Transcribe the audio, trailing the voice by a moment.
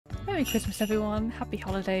Merry Christmas everyone, happy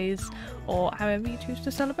holidays, or however you choose to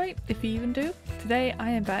celebrate, if you even do. Today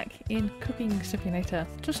I am back in Cooking Simulator.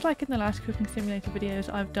 Just like in the last Cooking Simulator videos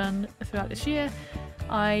I've done throughout this year,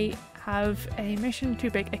 I have a mission to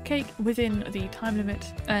bake a cake within the time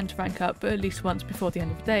limit and rank up at least once before the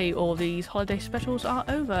end of the day, or these holiday specials are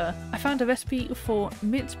over. I found a recipe for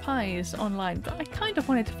mince pies online that I kind of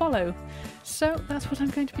wanted to follow, so that's what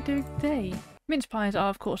I'm going to be doing today. Mince pies are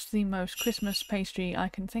of course the most Christmas pastry I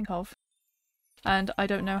can think of, and I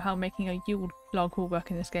don't know how making a Yule log will work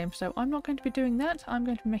in this game, so I'm not going to be doing that. I'm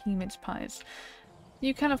going to be making mince pies.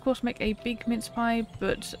 You can of course make a big mince pie,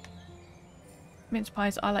 but mince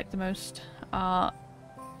pies I like the most are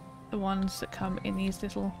the ones that come in these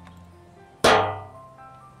little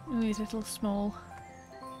small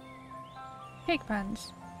cake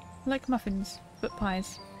pans, like muffins, but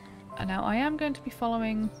pies. And now I am going to be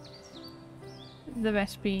following the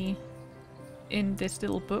recipe in this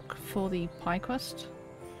little book for the pie crust,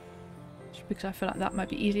 just because I feel like that might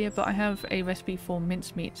be easier, but I have a recipe for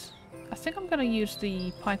mincemeat. I think I'm going to use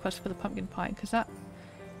the pie crust for the pumpkin pie because that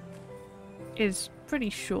is pretty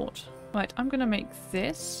short. Right, I'm going to make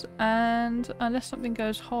this, and unless something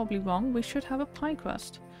goes horribly wrong, we should have a pie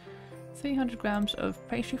crust. 300 grams of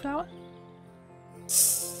pastry flour.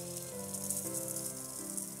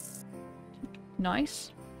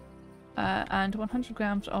 Nice. And 100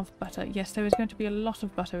 grams of butter. Yes, there is going to be a lot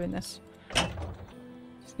of butter in this.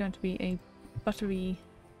 It's going to be a buttery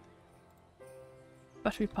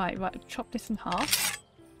pie. Right, chop this in half.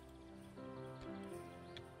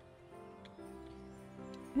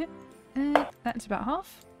 Yep, that's about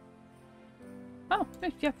half. Oh,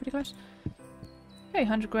 yeah, pretty close. Okay,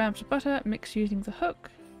 100 grams of butter, mix using the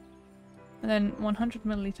hook. And then 100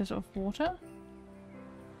 milliliters of water.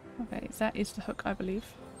 Okay, that is the hook, I believe.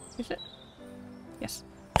 Is it? Yes.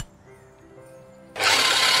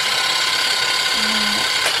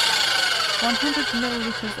 100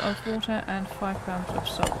 milliliters of water and 5 grams of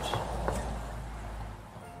salt.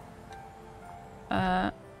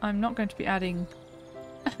 I'm not going to be adding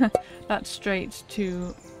that straight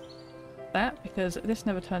to that because this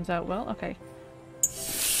never turns out well. Okay.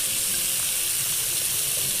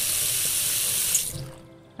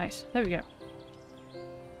 Nice. There we go.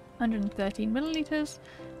 113 milliliters.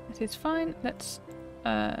 That is fine. Let's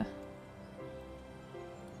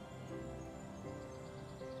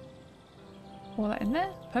pour that in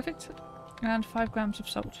there. Perfect. And 5 grams of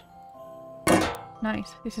salt.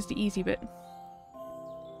 Nice. This is the easy bit.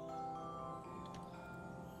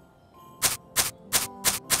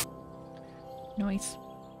 Nice.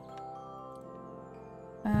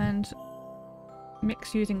 And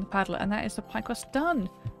mix using the paddler, and that is the pie crust done.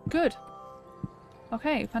 Good.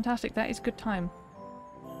 Okay, fantastic. That is good time.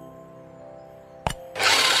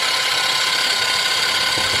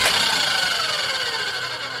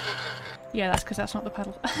 Yeah, that's because that's not the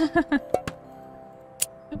paddle.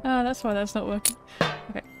 That's why that's not working.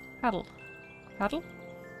 Okay, paddle. Paddle.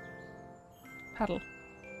 Paddle.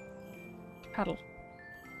 Paddle.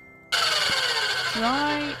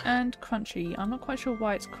 Dry and crunchy. I'm not quite sure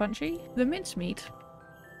why it's crunchy. The mincemeat.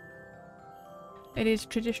 It is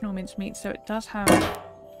traditional mincemeat, so it does have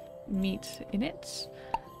meat in it.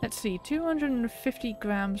 Let's see, 250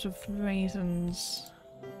 grams of raisins.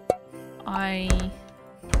 I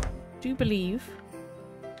do believe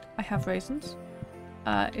I have raisins.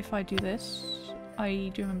 If I do this, I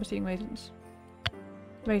do remember seeing raisins.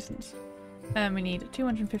 Raisins. And we need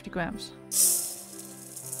 250 grams.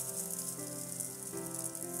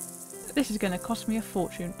 This is going to cost me a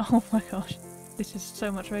fortune. Oh my gosh. This is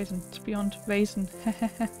so much raisin. It's beyond raisin.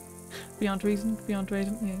 Beyond reason. Beyond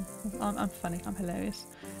raisin. Yeah. I'm funny. I'm hilarious.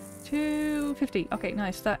 250. Okay,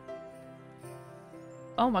 nice. That.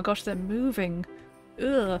 Oh my gosh, they're moving.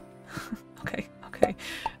 Ugh. Okay, okay.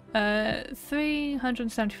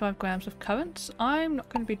 375 grams of currants. I'm not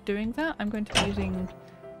going to be doing that. I'm going to be using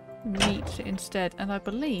meat instead. And I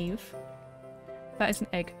believe that is an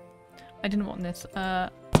egg. I didn't want this.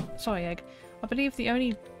 Sorry, egg. I believe the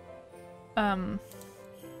only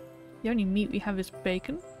meat we have is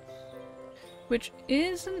bacon, which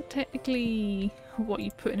isn't technically what you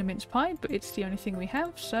put in a mince pie, but it's the only thing we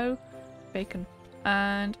have, so bacon.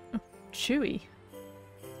 And chewy.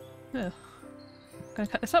 Ugh. Gonna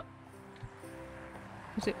cut this up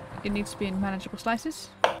because it needs to be in manageable slices.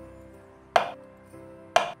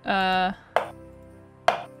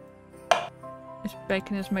 This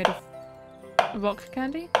bacon is made of rock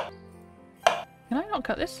candy. Can I not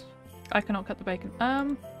cut this? I cannot cut the bacon.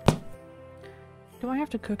 Do I have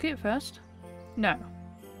to cook it first? No.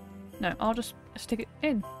 No, I'll just stick it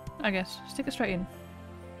in, I guess. Stick it straight in.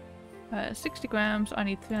 60 grams, I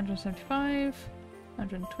need 375,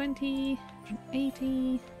 120,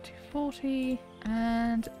 180, 240,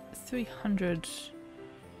 and 300.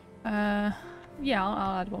 Yeah,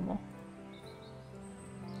 I'll add one more.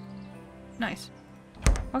 Nice.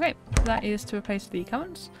 Okay, that is to replace the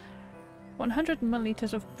currants. 100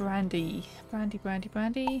 milliliters of brandy.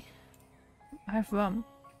 Brandy. I have rum.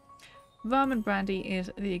 Rum and brandy is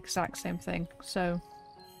the exact same thing, so...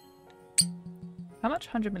 How much?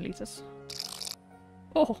 100 milliliters.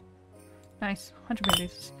 Oh! Nice. 100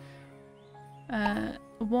 milliliters.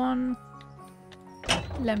 1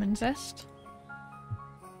 lemon zest.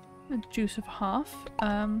 A juice of half.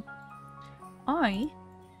 I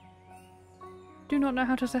do not know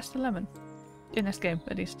how to zest a lemon. In this game,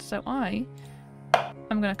 at least. So I'm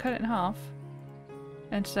going to cut it in half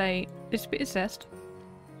and say this bit is zest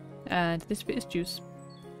and this bit is juice.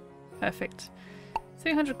 Perfect.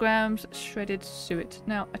 300 grams shredded suet.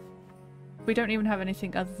 Now, we don't even have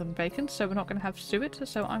anything other than bacon, so we're not going to have suet,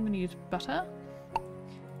 so I'm going to use butter.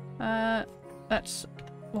 That's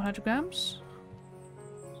 100 grams.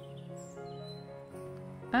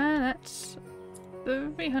 And that's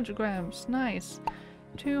 300 grams. Nice.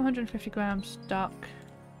 250 grams dark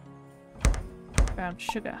brown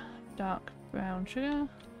sugar. Dark brown sugar.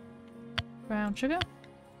 Brown sugar.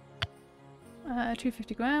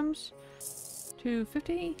 250 grams.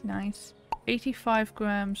 250. Nice. 85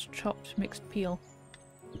 grams chopped mixed peel.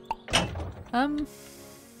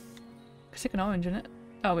 Stick an orange in it.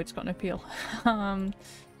 Oh, it's got no peel. I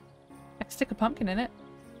can stick a pumpkin in it.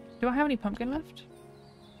 Do I have any pumpkin left?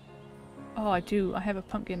 Oh, I do. I have a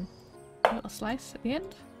pumpkin. A little slice at the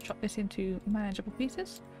end. Chop this into manageable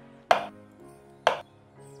pieces.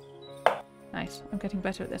 Nice. I'm getting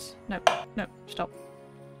better at this. No, stop.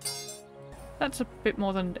 That's a bit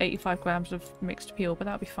more than 85 grams of mixed peel, but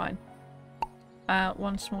that'll be fine.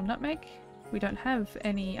 1 small nutmeg. We don't have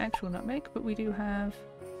any actual nutmeg, but we do have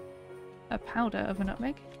a powder of a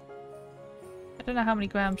nutmeg. I don't know how many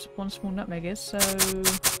grams 1 small nutmeg is, so...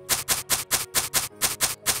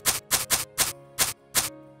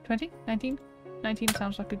 20? 19? 19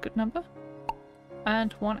 sounds like a good number.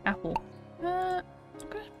 And 1 apple. I'm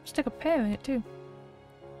gonna stick a pear in it too.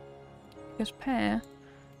 Because pear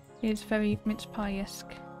is very mince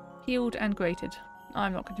pie-esque. Peeled and grated.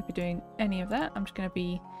 I'm not going to be doing any of that. I'm just going to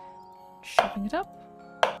be chopping it up.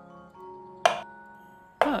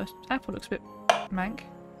 Oh, this apple looks a bit mank.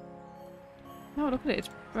 Oh, look at it. It's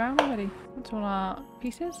brown already. That's all our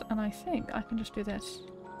pieces. And I think I can just do this.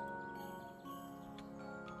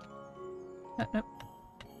 Nope.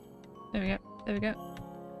 There we go. There we go.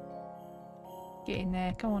 Get in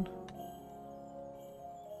there. Come on.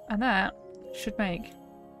 And that should make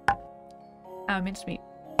our mincemeat.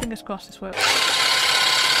 Fingers crossed this works.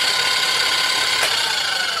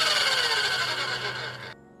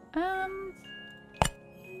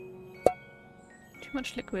 Too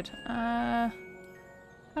much liquid. How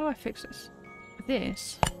do I fix this?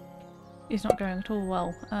 This is not going at all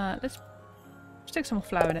well. Let's stick some more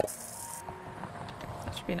flour in it.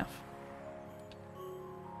 That should be enough.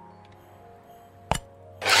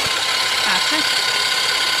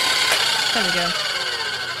 There we go.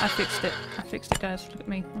 I fixed it. I fixed it, guys. Look at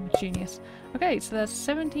me. I'm a genius. Okay, so there's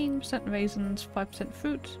 17% raisins, 5%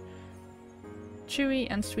 fruit, chewy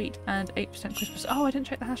and sweet, and 8% Christmas. Oh, I didn't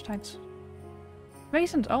check the hashtags.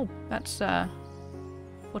 Raisins. Oh, that's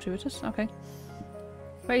fortuitous. Okay.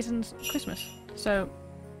 Raisins, Christmas. So,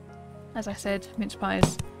 as I said, mince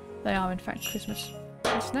pies, they are in fact Christmas.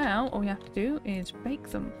 So now all we have to do is bake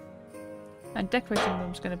them. And decorating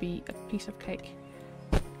them is going to be a piece of cake.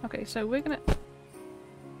 Okay, so we're gonna...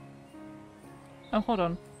 Oh, hold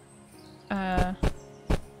on. I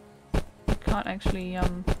can't actually,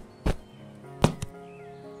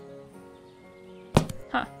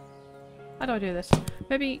 Huh. How do I do this?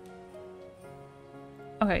 Maybe...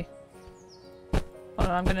 Okay. Hold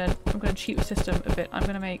on, I'm gonna cheat the system a bit. I'm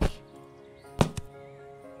gonna make...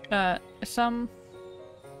 some...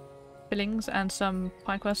 fillings and some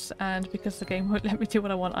pie crusts, and because the game won't let me do what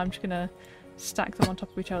I want, I'm just gonna stack them on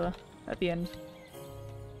top of each other at the end.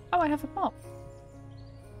 Oh, I have a mop!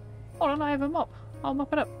 Hold on, I have a mop. I'll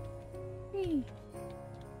mop it up. Whee!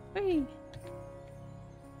 Whee!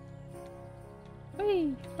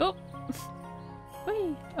 Whee! Oh!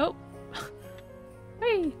 Whee! Oh!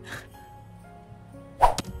 Whee!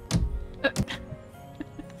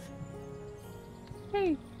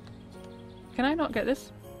 Whee! Can I not get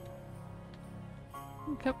this?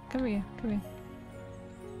 Come here, come here.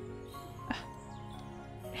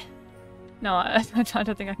 No, I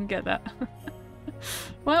don't think I can get that.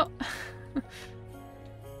 Well,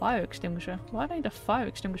 fire extinguisher. Why do I need a fire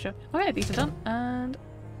extinguisher? Okay, these are done, and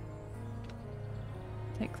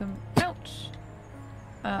take them out.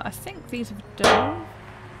 I think these have done.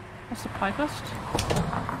 What's the pie crust?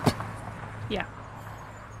 Yeah.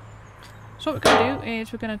 So what we're going to do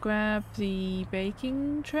is we're going to grab the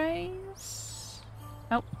baking trays.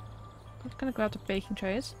 Oh, we're going to grab the baking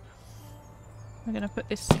trays. We're going to put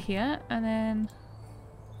this here, and then...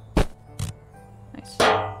 Nice.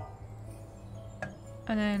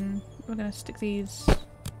 And then we're going to stick these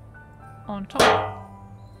on top.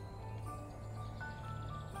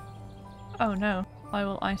 Oh no, I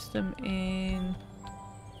will ice them in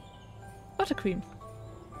buttercream.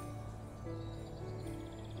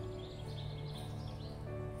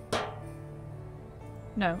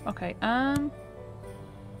 No, okay, oh,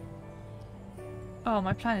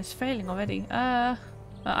 my plan is failing already. I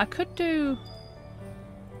could do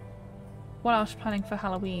what I was planning for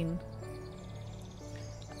Halloween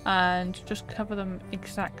and just cover them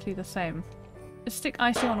exactly the same. Just stick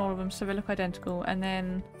icing on all of them so they look identical, and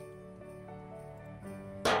then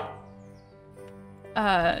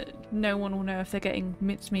no one will know if they're getting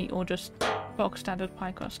mincemeat or just bog standard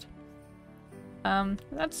pie crust.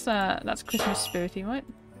 That's Christmas spirity, right?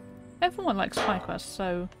 Everyone likes pie crust,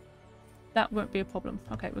 so that won't be a problem.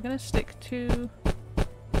 Okay, we're gonna stick 2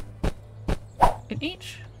 in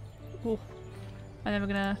each. Ooh. And then we're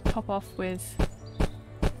gonna top off with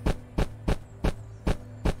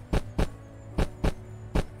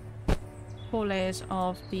four layers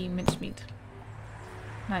of the mincemeat.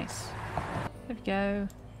 Nice. There we go.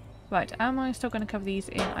 Right, am I still going to cover these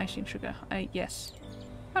in icing sugar? Yes.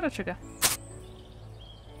 Powdered sugar.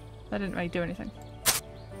 That didn't really do anything.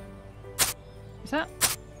 Is that?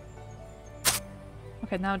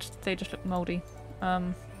 Okay, now they just look mouldy.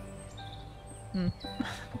 There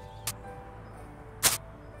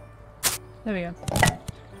we go.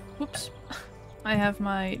 Whoops. I have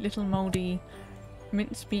my little mouldy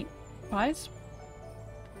mincemeat pies.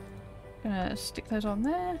 Gonna stick those on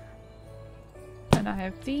there. And I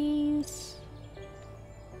have these.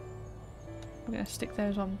 We're gonna stick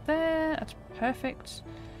those on there. That's perfect.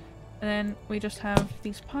 And then we just have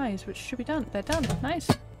these pies, which should be done. They're done. Nice.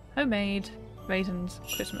 Homemade raisins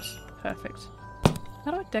Christmas. Perfect.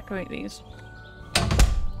 How do I decorate these?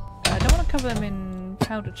 I don't want to cover them in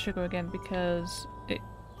powdered sugar again because it...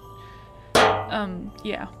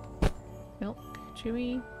 yeah. Milk,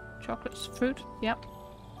 chewy, chocolates, fruit. Yep.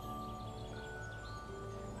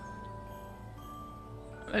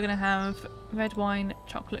 We're gonna have red wine,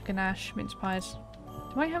 chocolate ganache, mince pies.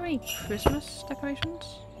 Do I have any Christmas decorations?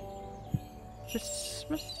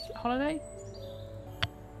 Christmas holiday?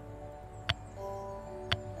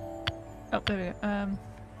 Oh, there we go.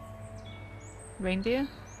 Reindeer?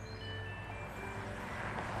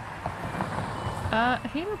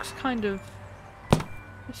 He looks kind of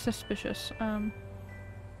suspicious.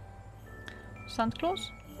 Santa Claus?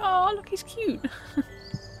 Oh, look, he's cute!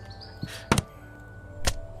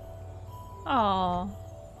 Aww.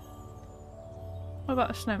 What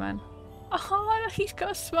about a snowman? Oh, he's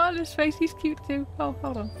got a smile on his face, he's cute too. Oh,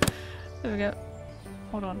 hold on. There we go.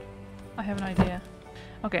 Hold on. I have an idea.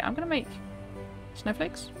 Okay, I'm gonna make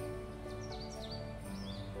snowflakes.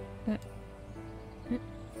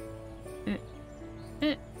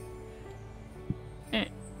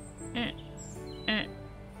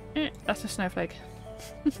 That's a snowflake.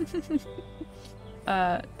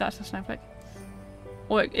 That's a snowflake.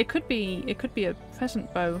 Or it could be a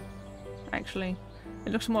present bow, actually.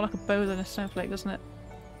 It looks more like a bow than a snowflake, doesn't it?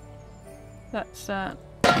 That's that,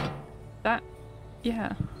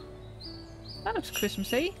 yeah. That looks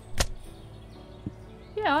Christmassy.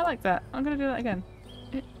 Yeah, I like that. I'm gonna do that again.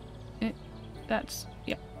 That's,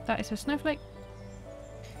 yeah, that is a snowflake.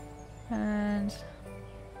 And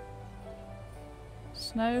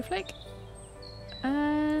snowflake.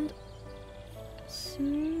 And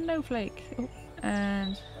snowflake. Oh,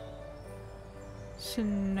 and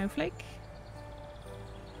snowflake.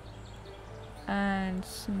 And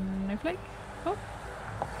snowflake. Oh.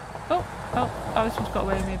 Oh, oh, this one's got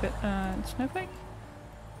away with me a bit. Snowflake.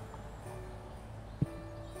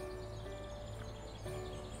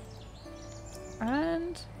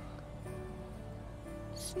 And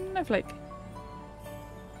snowflake.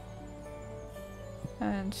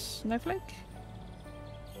 And snowflake.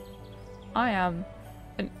 I am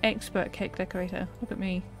an expert cake decorator. Look at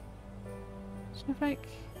me. Snowflake.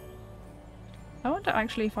 I wonder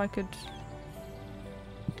actually if I could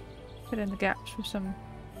fill in the gaps with some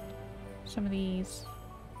of these.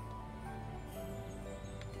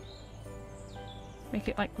 Make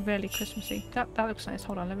it like really Christmassy. That looks nice.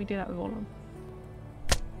 Hold on, let me do that with all of them.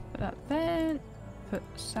 Put that there. put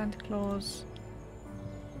Santa Claus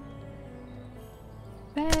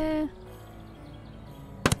there.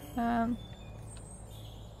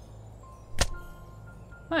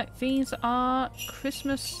 Right, these are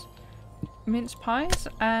Christmas mince pies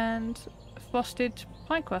and frosted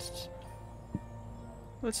pie crusts.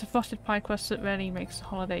 Well, it's a frosted pie crust that really makes the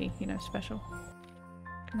holiday, you know, special.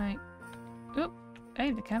 Can I... Oh,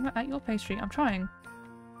 aim the camera at your pastry. I'm trying.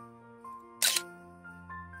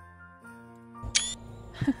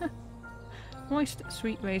 Moist,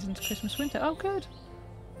 sweet raisins, Christmas winter. Oh, good.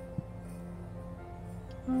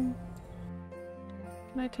 Can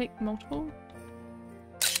I take multiple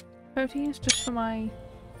proteins just for my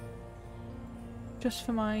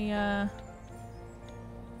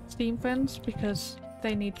Steam friends, because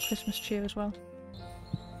they need Christmas cheer as well.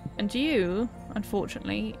 And you,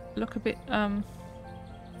 unfortunately, look a bit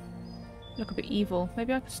evil.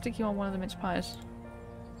 Maybe I could stick you on one of the mince pies.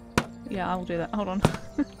 Yeah, I'll do that. Hold on.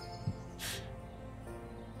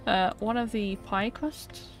 One of the pie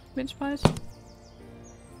crust mince pies.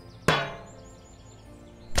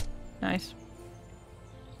 Nice.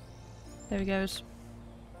 There he goes.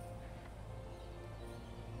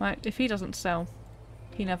 Right, if he doesn't sell,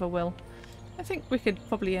 he never will. I think we could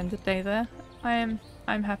probably end the day there. I'm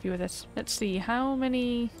happy with this. Let's see, how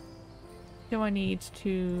many do I need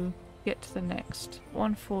to get to the next?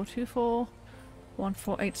 1424,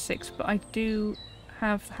 1486, but I do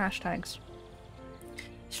have hashtags.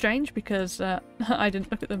 Strange, because I didn't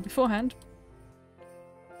look at them beforehand.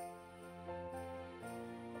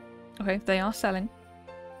 Okay, they are selling.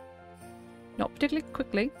 Not particularly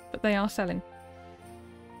quickly, but they are selling.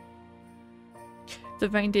 The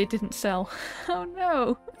reindeer didn't sell. Oh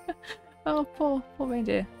no! Oh, poor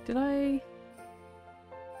reindeer. Did I...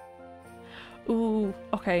 Ooh,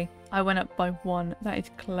 okay. I went up by 1. That is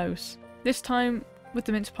close. This time, with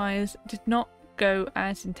the mince pies, did not go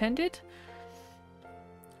as intended.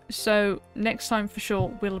 So, next time for sure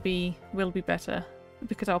will be better.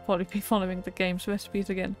 Because I'll probably be following the game's recipes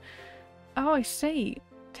again. Oh, I see.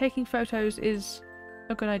 Taking photos is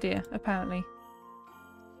a good idea, apparently.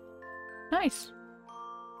 Nice.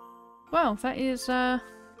 Well, that is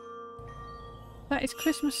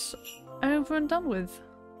Christmas over and done with.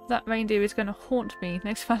 That reindeer is going to haunt me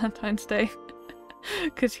next Valentine's Day.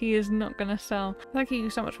 Because he is not going to sell. Thank you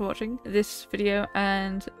so much for watching this video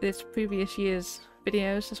and this previous year's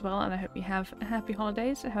videos as well, and I hope you have happy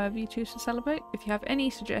holidays however you choose to celebrate. If you have any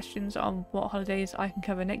suggestions on what holidays I can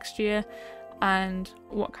cover next year and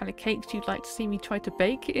what kind of cakes you'd like to see me try to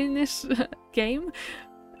bake in this game,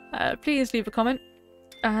 please leave a comment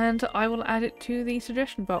and I will add it to the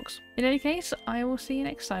suggestion box. In any case, I will see you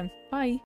next time. Bye!